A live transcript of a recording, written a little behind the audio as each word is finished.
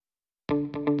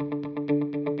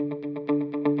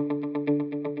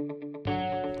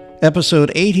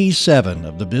Episode 87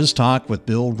 of the Biz Talk with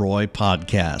Bill Roy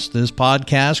podcast. This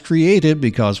podcast created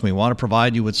because we want to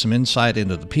provide you with some insight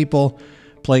into the people,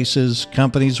 places,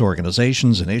 companies,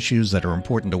 organizations, and issues that are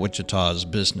important to Wichita's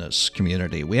business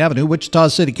community. We have a new Wichita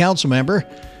City Council member,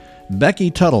 Becky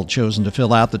Tuttle, chosen to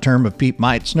fill out the term of Pete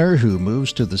Meitzner, who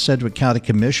moves to the Sedgwick County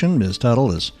Commission. Ms.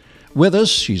 Tuttle is with us.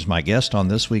 She's my guest on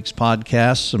this week's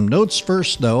podcast. Some notes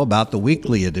first, though, about the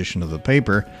weekly edition of the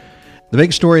paper. The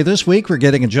big story this week, we're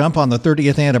getting a jump on the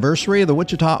 30th anniversary of the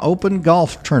Wichita Open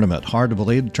Golf Tournament. Hard to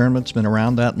believe the tournament's been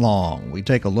around that long. We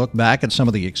take a look back at some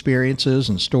of the experiences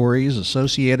and stories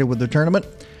associated with the tournament,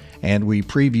 and we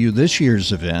preview this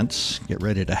year's events. Get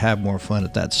ready to have more fun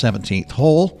at that 17th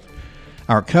hole.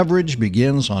 Our coverage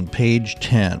begins on page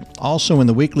 10. Also in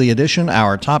the weekly edition,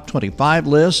 our top 25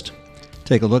 list.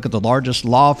 Take a look at the largest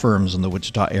law firms in the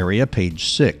Wichita area,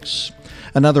 page 6.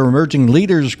 Another emerging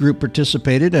leaders group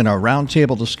participated in our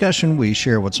roundtable discussion. We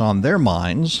share what's on their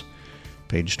minds,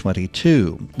 page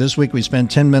 22. This week we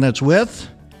spend 10 minutes with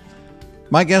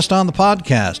my guest on the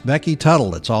podcast, Becky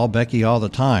Tuttle. It's all Becky all the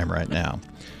time right now.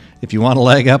 If you want to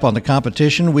leg up on the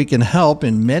competition, we can help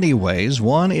in many ways.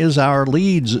 One is our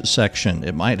leads section.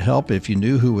 It might help if you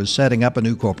knew who was setting up a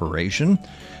new corporation.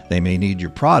 They may need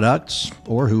your products,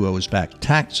 or who owes back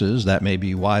taxes. That may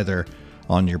be why they're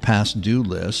on your past due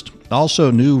list.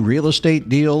 Also, new real estate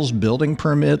deals, building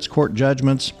permits, court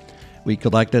judgments. We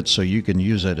collect it so you can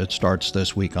use it. It starts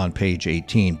this week on page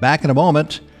 18. Back in a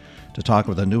moment to talk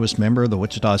with the newest member of the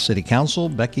Wichita City Council,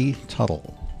 Becky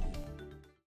Tuttle.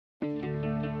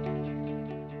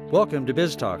 Welcome to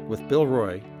Biz Talk with Bill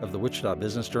Roy of the Wichita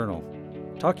Business Journal.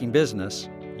 Talking business,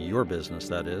 your business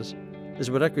that is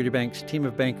what Equity Bank's team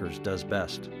of bankers does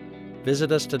best.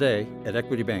 Visit us today at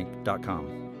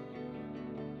equitybank.com.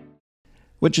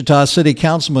 Wichita City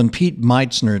Councilman Pete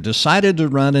Meitzner decided to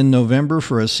run in November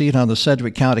for a seat on the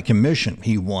Sedgwick County Commission.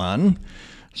 He won,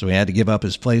 so he had to give up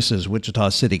his place as Wichita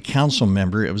City Council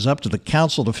member. It was up to the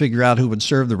council to figure out who would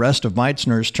serve the rest of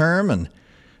Meitzner's term, and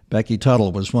Becky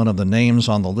Tuttle was one of the names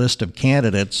on the list of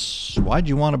candidates. Why'd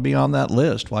you want to be on that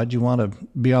list? Why'd you want to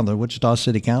be on the Wichita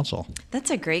City Council?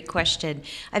 That's a great question.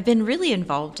 I've been really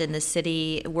involved in the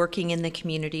city, working in the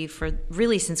community for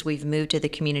really since we've moved to the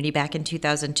community back in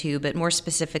 2002, but more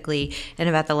specifically in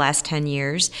about the last 10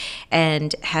 years,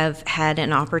 and have had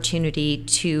an opportunity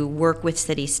to work with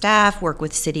city staff, work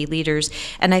with city leaders,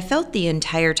 and I felt the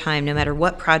entire time, no matter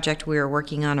what project we were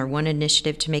working on or one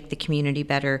initiative to make the community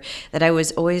better, that I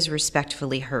was always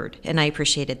respectfully heard, and I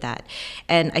appreciated that.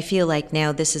 And I feel like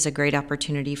now this is a great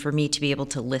opportunity for me to be able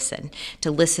to listen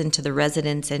to the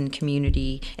residents and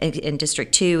community in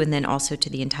District 2, and then also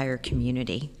to the entire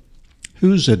community.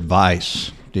 Whose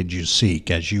advice did you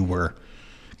seek as you were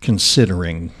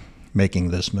considering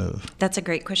making this move? That's a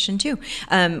great question, too.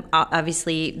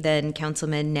 Obviously, then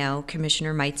Councilman, now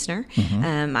Commissioner Meitzner.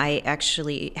 I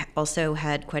actually also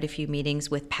had quite a few meetings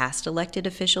with past elected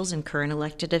officials and current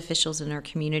elected officials in our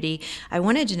community. I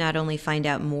wanted to not only find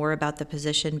out more about the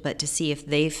position, but to see if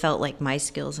they felt like my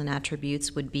skills and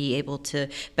attributes would be able to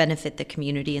benefit the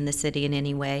community and the city in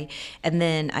any way. And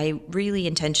then I really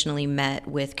intentionally met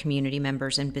with community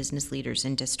members and business leaders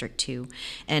in District 2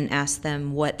 and asked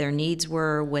them what their needs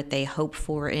were, what they hope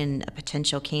for in a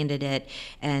potential candidate,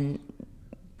 and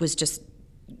was just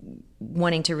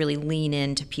wanting to really lean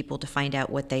into people to find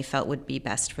out what they felt would be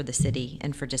best for the city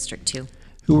and for District 2.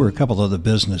 Who were a couple of the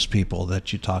business people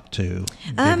that you talked to?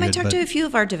 I talked to a few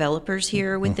of our developers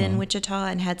here within Wichita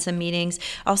and had some meetings.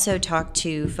 Also talked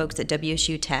to folks at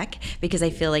WSU Tech, because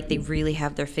I feel like they really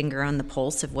have their finger on the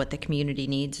pulse of what the community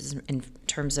needs in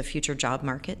terms of future job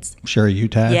markets. Sherry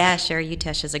Utash? Yeah, Sherry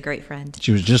Utash is a great friend.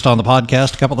 She was just on the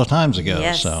podcast a couple of times ago.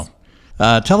 Yes. So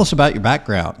tell us about your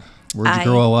background. Where'd you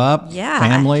grow up? Yeah.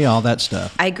 Family, all that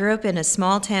stuff? I grew up in a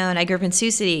small town. I grew up in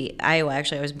Sioux City, Iowa.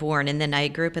 Actually, I was born. And then I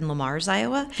grew up in Lamar's,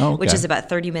 Iowa, which is about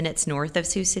 30 minutes north of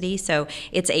Sioux City. So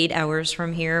it's 8 hours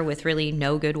from here with really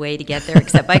no good way to get there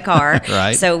except by car.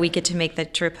 Right. So we get to make the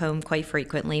trip home quite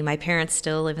frequently. My parents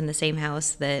still live in the same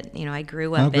house that, I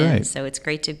grew up in. So it's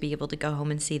great to be able to go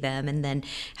home and see them, and then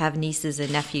have nieces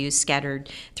and nephews scattered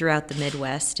throughout the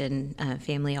Midwest, and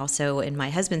family also. And my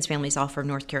husband's family's all from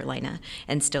North Carolina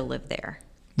and still live there.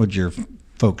 What'd your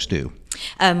folks do?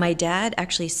 My dad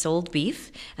actually sold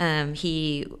beef.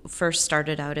 He first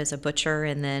started out as a butcher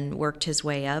and then worked his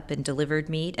way up and delivered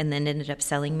meat and then ended up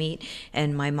selling meat.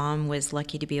 And my mom was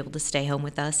lucky to be able to stay home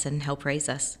with us and help raise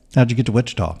us. How'd you get to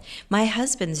Wichita? My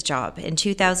husband's job. In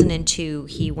 2002,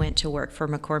 he went to work for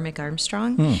McCormick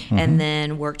Armstrong and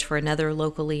then worked for another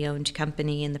locally owned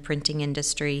company in the printing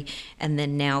industry. And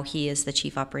then now he is the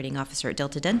chief operating officer at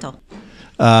Delta Dental.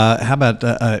 How about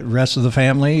rest of the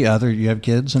family? You have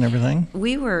kids and everything?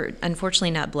 We were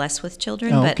unfortunately not blessed with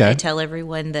children, Oh, but okay. I tell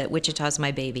everyone that Wichita's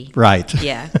my baby. Right.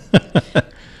 Yeah.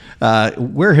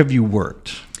 Where have you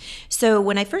worked? So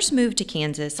when I first moved to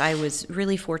Kansas, I was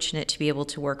really fortunate to be able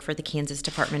to work for the Kansas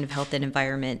Department of Health and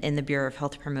Environment in the Bureau of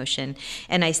Health Promotion.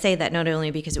 And I say that not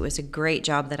only because it was a great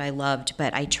job that I loved,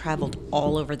 but I traveled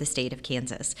all over the state of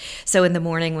Kansas. So in the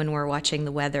morning when we're watching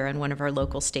the weather on one of our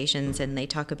local stations and they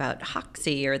talk about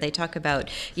Hoxie or they talk about,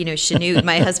 Chanute,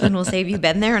 my husband will say, "Have you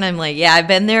been there?" And I'm like, "Yeah, I've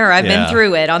been there, or I've been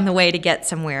through it on the way to get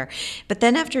somewhere." But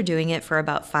then after doing it for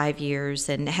about 5 years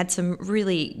and had some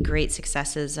really great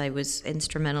successes, I was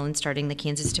instrumental in starting the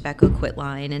Kansas Tobacco Quit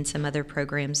Line and some other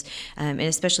programs, and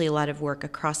especially a lot of work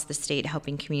across the state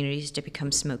helping communities to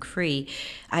become smoke-free.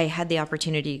 I had the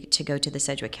opportunity to go to the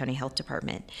Sedgwick County Health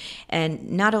Department.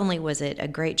 And not only was it a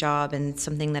great job and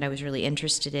something that I was really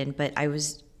interested in, but I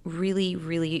was really,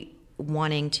 really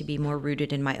wanting to be more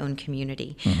rooted in my own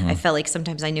community. Mm-hmm. I felt like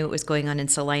sometimes I knew what was going on in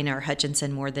Salina or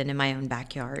Hutchinson more than in my own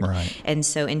backyard. Right. And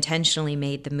so intentionally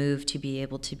made the move to be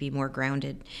able to be more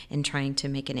grounded in trying to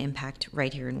make an impact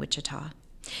right here in Wichita.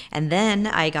 And then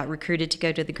I got recruited to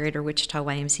go to the Greater Wichita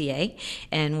YMCA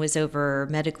and was over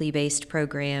medically based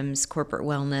programs, corporate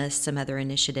wellness, some other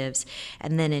initiatives.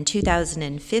 And then in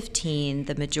 2015,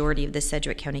 the majority of the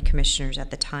Sedgwick County Commissioners at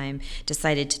the time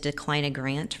decided to decline a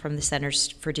grant from the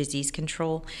Centers for Disease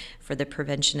Control for the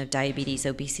prevention of diabetes,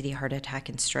 obesity, heart attack,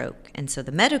 and stroke. And so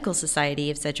the Medical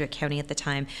Society of Sedgwick County at the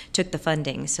time took the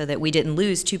funding so that we didn't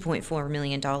lose $2.4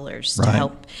 million to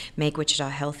help make Wichita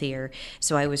healthier.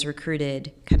 So I was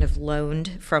recruited, kind of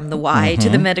loaned from the Y to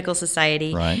the Medical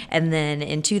Society. Right. And then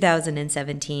in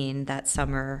 2017,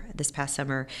 this past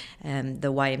summer,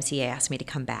 the YMCA asked me to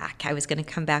come back. I was going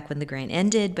to come back when the grant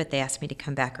ended, but they asked me to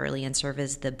come back early and serve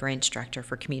as the branch director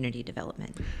for community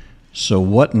development. So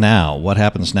what now? What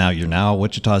happens now? You're now a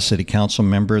Wichita City Council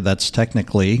member. That's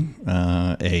technically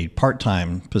a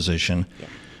part-time position. Yeah.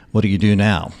 What do you do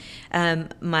now?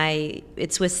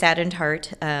 It's with Saddened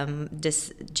Heart.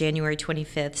 This January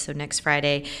 25th, so next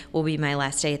Friday, will be my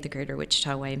last day at the Greater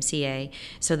Wichita YMCA,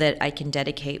 so that I can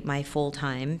dedicate my full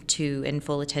time to and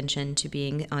full attention to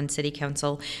being on City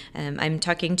Council. I'm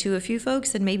talking to a few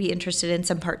folks and maybe interested in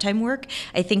some part-time work.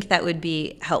 I think that would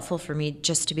be helpful for me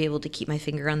just to be able to keep my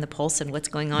finger on the pulse and what's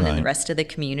going on in the rest of the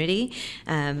community.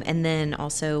 And then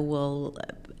also we'll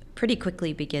pretty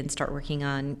quickly start working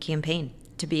on campaign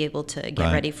to be able to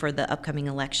get ready for the upcoming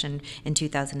election in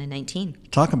 2019.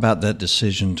 Talk about that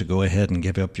decision to go ahead and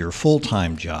give up your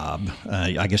full-time job.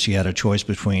 I guess you had a choice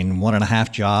between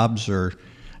 1.5 jobs, or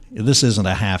this isn't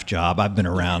a half job. I've been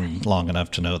around long enough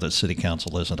to know that city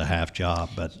council isn't a half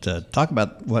job, but talk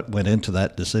about what went into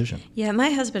that decision. Yeah, my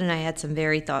husband and I had some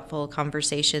very thoughtful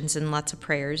conversations and lots of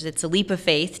prayers. It's a leap of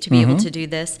faith to be able to do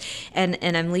this, and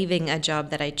I'm leaving a job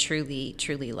that I truly,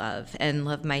 truly love, and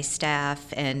love my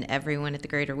staff and everyone at the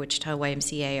Greater Wichita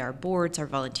YMCA, our boards, our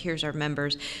volunteers, our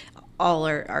members. All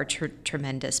are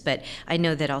tremendous, but I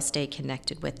know that I'll stay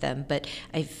connected with them. But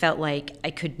I felt like I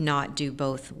could not do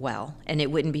both well, and it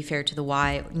wouldn't be fair to the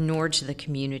Y nor to the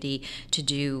community to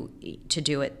do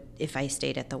it if I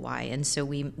stayed at the Y. And so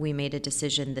we made a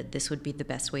decision that this would be the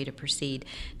best way to proceed,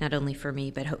 not only for me,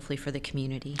 but hopefully for the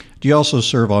community. Do you also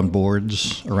serve on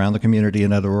boards around the community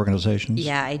and other organizations?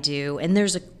 Yeah, I do. And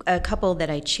there's a couple that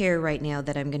I chair right now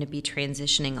that I'm going to be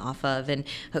transitioning off of, and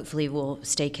hopefully we'll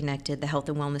stay connected. The Health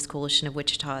and Wellness Coalition of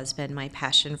Wichita has been my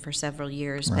passion for several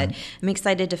years, but I'm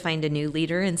excited to find a new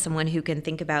leader and someone who can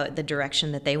think about the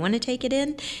direction that they want to take it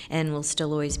in, and will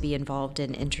still always be involved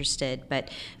and interested. But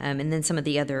and then some of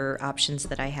the other options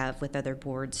that I have with other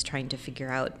boards, trying to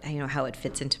figure out how it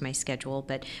fits into my schedule,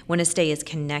 but want to stay as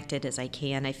connected as I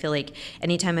can. I feel like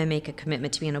anytime I make a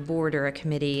commitment to be on a board or a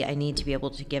committee, I need to be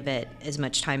able to give it as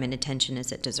much time and attention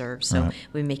as it deserves. So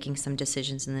we'll be making some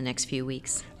decisions in the next few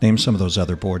weeks. Name some of those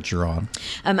other boards you're on.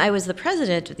 I was the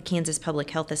president of the Kansas Public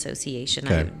Health Association.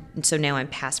 Okay. So now I'm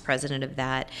past president of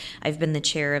that. I've been the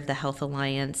chair of the Health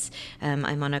Alliance.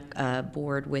 I'm on a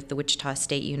board with the Wichita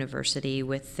State University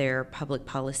with their Public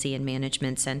Policy and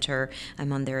Management Center.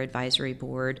 I'm on their advisory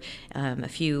board, a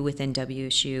few within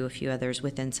WSU, a few others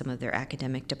within some of their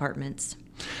academic departments.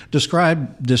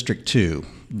 Describe District 2,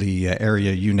 the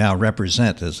area you now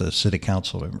represent as a city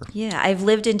council member. Yeah, I've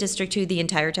lived in District 2 the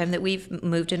entire time that we've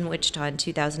moved in Wichita in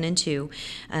 2002.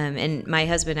 And my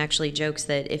husband actually jokes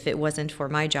that if it wasn't for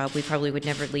my job, we probably would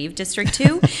never leave District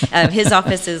 2. His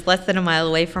office is less than a mile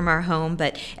away from our home,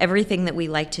 but everything that we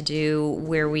like to do,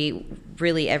 where we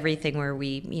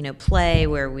play,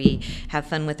 where we have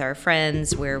fun with our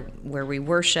friends, where we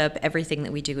worship, everything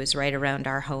that we do is right around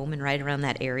our home and right around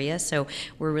that area. So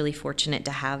we're really fortunate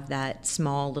to have that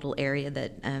small little area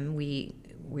that we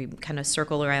kind of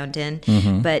circle around in.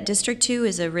 But District 2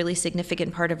 is a really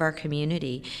significant part of our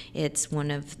community. It's one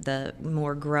of the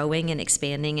more growing and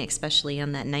expanding, especially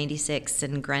on that 96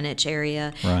 and Greenwich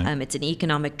area. Right. It's an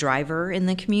economic driver in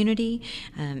the community.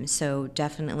 So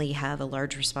definitely have a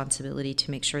large responsibility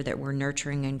to make sure that we're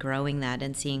nurturing and growing that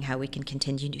and seeing how we can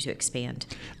continue to expand.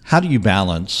 How do you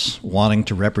balance wanting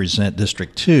to represent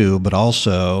District 2, but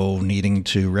also needing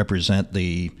to represent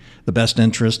the best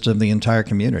interests of the entire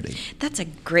community? That's a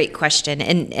great question.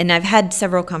 And I've had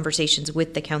several conversations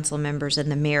with the council members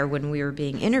and the mayor when we were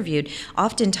being interviewed.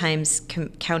 Oftentimes,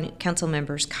 council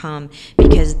members come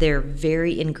because they're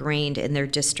very ingrained in their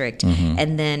district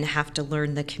and then have to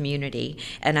learn the community.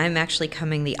 And I'm actually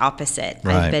coming the opposite.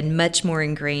 Right. I've been much more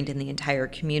ingrained in the entire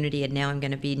community, and now I'm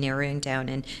going to be narrowing down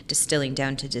and distilling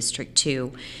down to District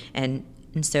 2. And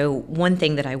so one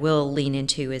thing that I will lean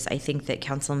into is I think that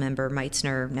Councilmember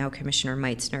Meitzner, now Commissioner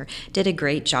Meitzner, did a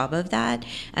great job of that.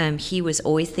 He was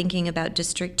always thinking about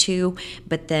District 2,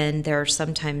 but then there are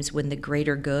sometimes when the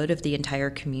greater good of the entire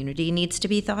community needs to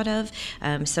be thought of.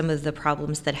 Some of the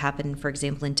problems that happen, for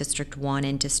example, in District 1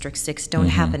 and District 6 don't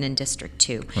happen in District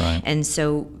 2. Right. And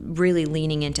so really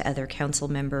leaning into other council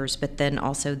members, but then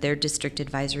also their district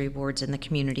advisory boards and the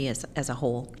community as a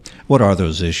whole. What are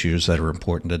those issues that are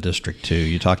important to District 2?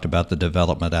 You talked about the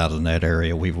development out in that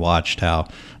area. We've watched how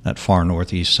that far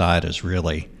northeast side has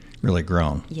really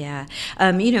grown. Yeah.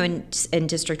 In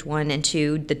District 1 and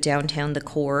 2, the downtown, the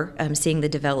core, seeing the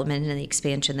development and the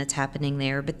expansion that's happening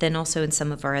there. But then also in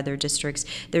some of our other districts,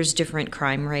 there's different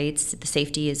crime rates. The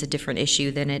safety is a different issue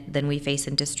than we face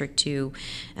in District 2.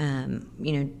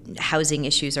 Housing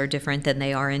issues are different than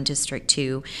they are in District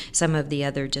 2. Some of the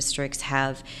other districts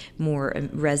have more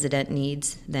resident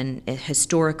needs than it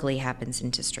historically happens in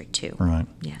District 2. Right.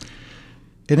 Yeah.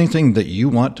 Anything that you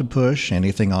want to push,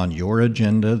 anything on your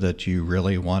agenda that you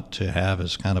really want to have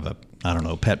as kind of a,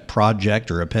 pet project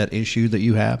or a pet issue that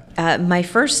you have? My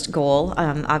first goal,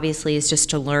 obviously, is just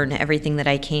to learn everything that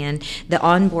I can. The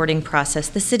onboarding process,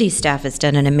 the city staff has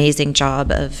done an amazing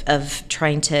job of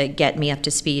trying to get me up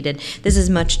to speed. And this is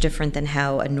much different than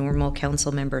how a normal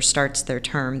council member starts their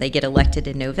term. They get elected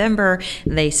in November,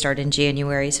 they start in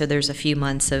January, so there's a few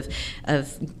months of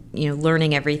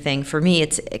learning everything. For me,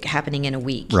 it's happening in a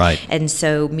week. Right. And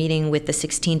so meeting with the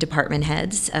 16 department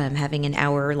heads, having an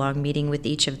hour-long meeting with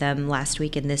each of them last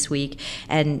week and this week,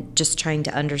 and just trying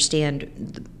to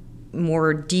understand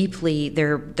more deeply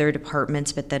their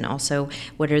departments, but then also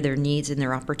what are their needs and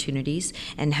their opportunities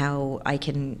and how I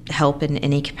can help in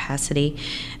any capacity.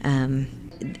 And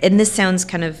this sounds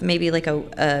kind of maybe like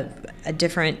a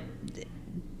different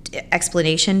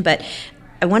explanation, but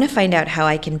I want to find out how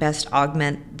I can best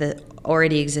augment the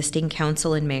already existing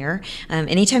council and mayor.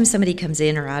 Anytime somebody comes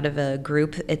in or out of a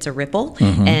group, it's a ripple,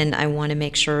 and I want to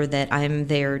make sure that I'm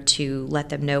there to let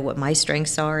them know what my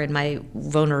strengths are and my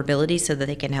vulnerabilities so that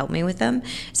they can help me with them.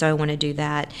 So I want to do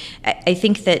that. I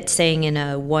think that saying in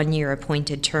a one-year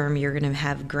appointed term you're going to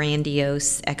have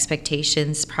grandiose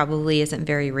expectations probably isn't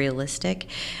very realistic,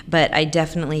 but I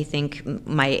definitely think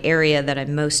my area that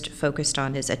I'm most focused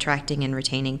on is attracting and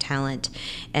retaining talent,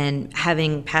 and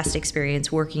having past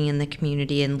experience working in the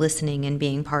community and listening and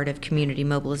being part of community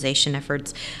mobilization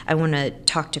efforts. I want to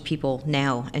talk to people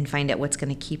now and find out what's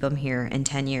going to keep them here in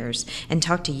 10 years, and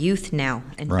talk to youth now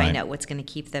and find out what's going to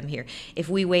keep them here. If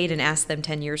we wait and ask them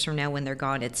 10 years from now when they're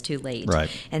gone, it's too late. Right.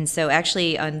 And so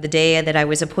actually on the day that I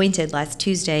was appointed last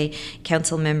Tuesday,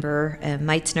 Council Member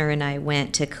Meitzner and I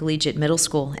went to Collegiate Middle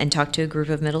School and talked to a group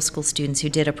of middle school students who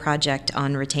did a project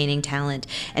on retaining talent,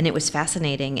 and it was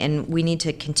fascinating, and we need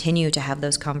to continue to have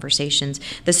those conversations.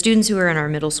 The students who are in our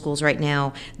middle schools right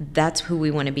now, that's who we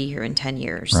want to be here in 10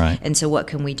 years. Right. And so what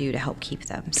can we do to help keep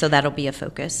them? So that'll be a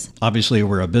focus. Obviously,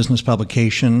 we're a business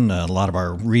publication. A lot of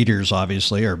our readers,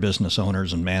 obviously, are business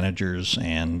owners and managers.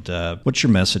 And what's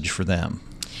your message for them?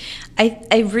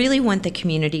 I really want the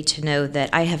community to know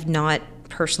that I have not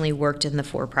personally worked in the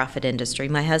for-profit industry.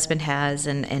 My husband has,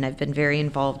 and I've been very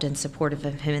involved and supportive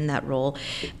of him in that role.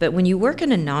 But when you work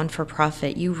in a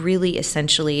non-for-profit, you really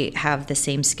essentially have the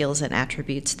same skills and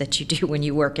attributes that you do when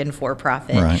you work in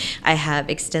for-profit. Right. I have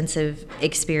extensive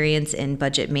experience in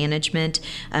budget management,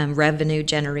 revenue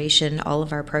generation. All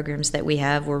of our programs that we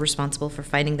have, we're responsible for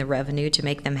finding the revenue to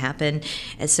make them happen.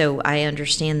 And so I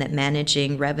understand that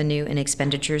managing revenue and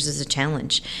expenditures is a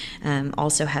challenge.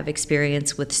 Also have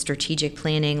experience with strategic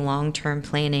planning, long-term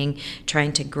planning,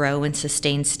 trying to grow and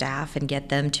sustain staff and get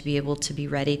them to be able to be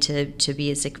ready to be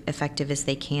as effective as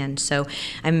they can. So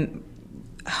I'm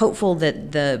hopeful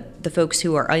that the folks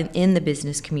who are in the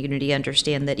business community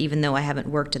understand that even though I haven't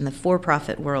worked in the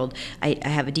for-profit world, I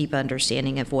have a deep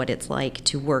understanding of what it's like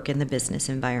to work in the business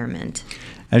environment.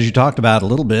 As you talked about a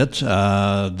little bit,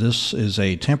 this is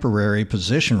a temporary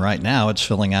position right now. It's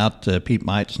filling out Pete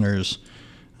Meitzner's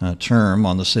term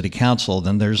on the city council.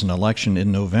 Then there's an election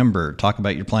in November. Talk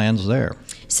about your plans there.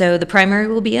 So the primary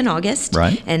will be in August,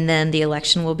 right, and then the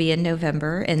election will be in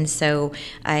November. And so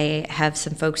I have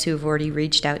some folks who have already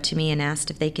reached out to me and asked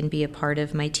if they can be a part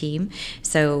of my team.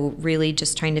 So really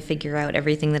just trying to figure out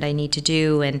everything that I need to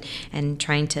do and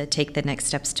trying to take the next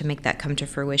steps to make that come to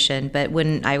fruition. But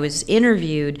when I was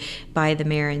interviewed by the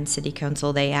mayor and city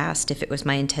council, they asked if it was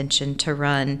my intention to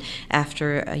run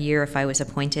after a year if I was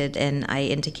appointed, and I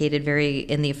indicated very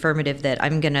in the affirmative that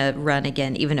I'm going to run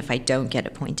again even if I don't get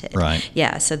appointed. Right.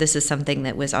 Yeah. So this is something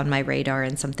that was on my radar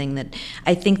and something that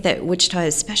I think that Wichita,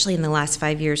 especially in the last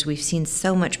 5 years, we've seen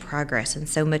so much progress and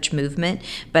so much movement,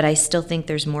 but I still think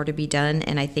there's more to be done,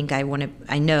 and I think I want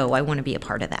to be a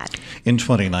part of that. In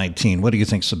 2019, what do you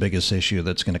think is the biggest issue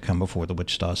that's going to come before the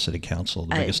Wichita City Council,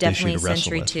 the biggest issue to wrestle with? Definitely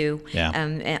Century 2.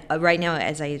 Yeah. Right now,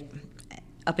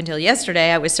 up until yesterday,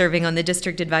 I was serving on the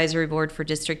District Advisory Board for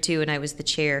District 2, and I was the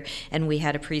chair, and we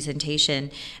had a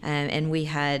presentation, and we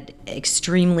had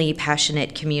extremely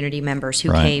passionate community members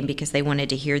who came because they wanted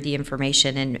to hear the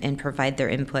information and provide their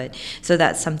input. So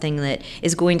that's something that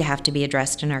is going to have to be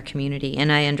addressed in our community,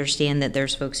 and I understand that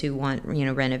there's folks who want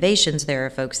renovations. There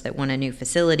are folks that want a new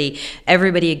facility.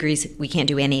 Everybody agrees we can't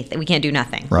do anything. We can't do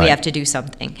nothing. Right. We have to do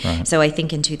something. Right. So I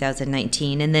think in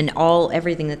 2019, and then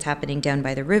everything that's happening down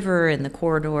by the river and the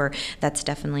corridor, that's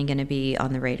definitely going to be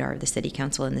on the radar of the city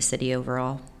council and the city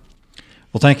overall.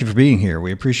 Well, thank you for being here.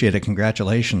 We appreciate it.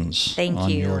 Congratulations on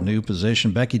you. Your new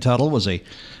position. Becky Tuttle was a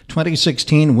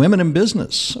 2016 Women in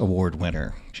Business Award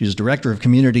winner. She's Director of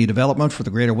Community Development for the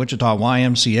Greater Wichita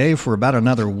YMCA for about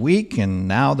another week, and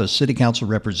now the City Council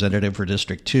Representative for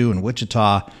District 2 in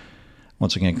Wichita.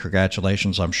 Once again,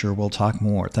 congratulations. I'm sure we'll talk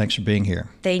more. Thanks for being here.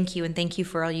 Thank you, and thank you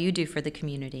for all you do for the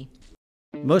community.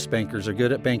 Most bankers are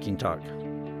good at banking talk.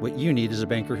 What you need is a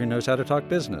banker who knows how to talk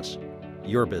business.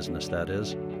 Your business, that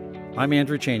is. I'm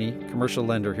Andrew Cheney, commercial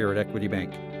lender here at Equity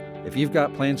Bank. If you've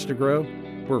got plans to grow,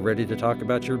 we're ready to talk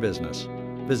about your business.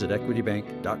 Visit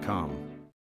equitybank.com.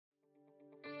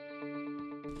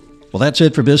 Well, that's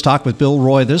it for Biz Talk with Bill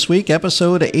Roy this week,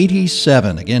 episode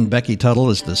 87. Again, Becky Tuttle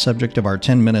is the subject of our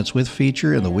 10 Minutes With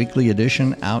feature in the weekly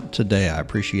edition out today. I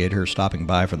appreciate her stopping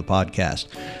by for the podcast.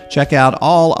 Check out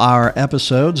all our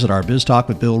episodes at our Biz Talk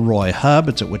with Bill Roy hub.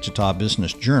 It's at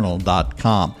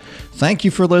wichitabusinessjournal.com. Thank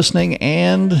you for listening,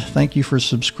 and thank you for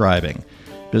subscribing.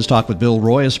 Biz Talk with Bill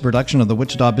Roy is a production of the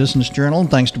Wichita Business Journal.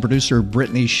 Thanks to producer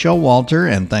Brittany Showalter,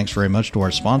 and thanks very much to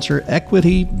our sponsor,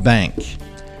 Equity Bank.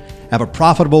 Have a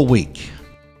profitable week.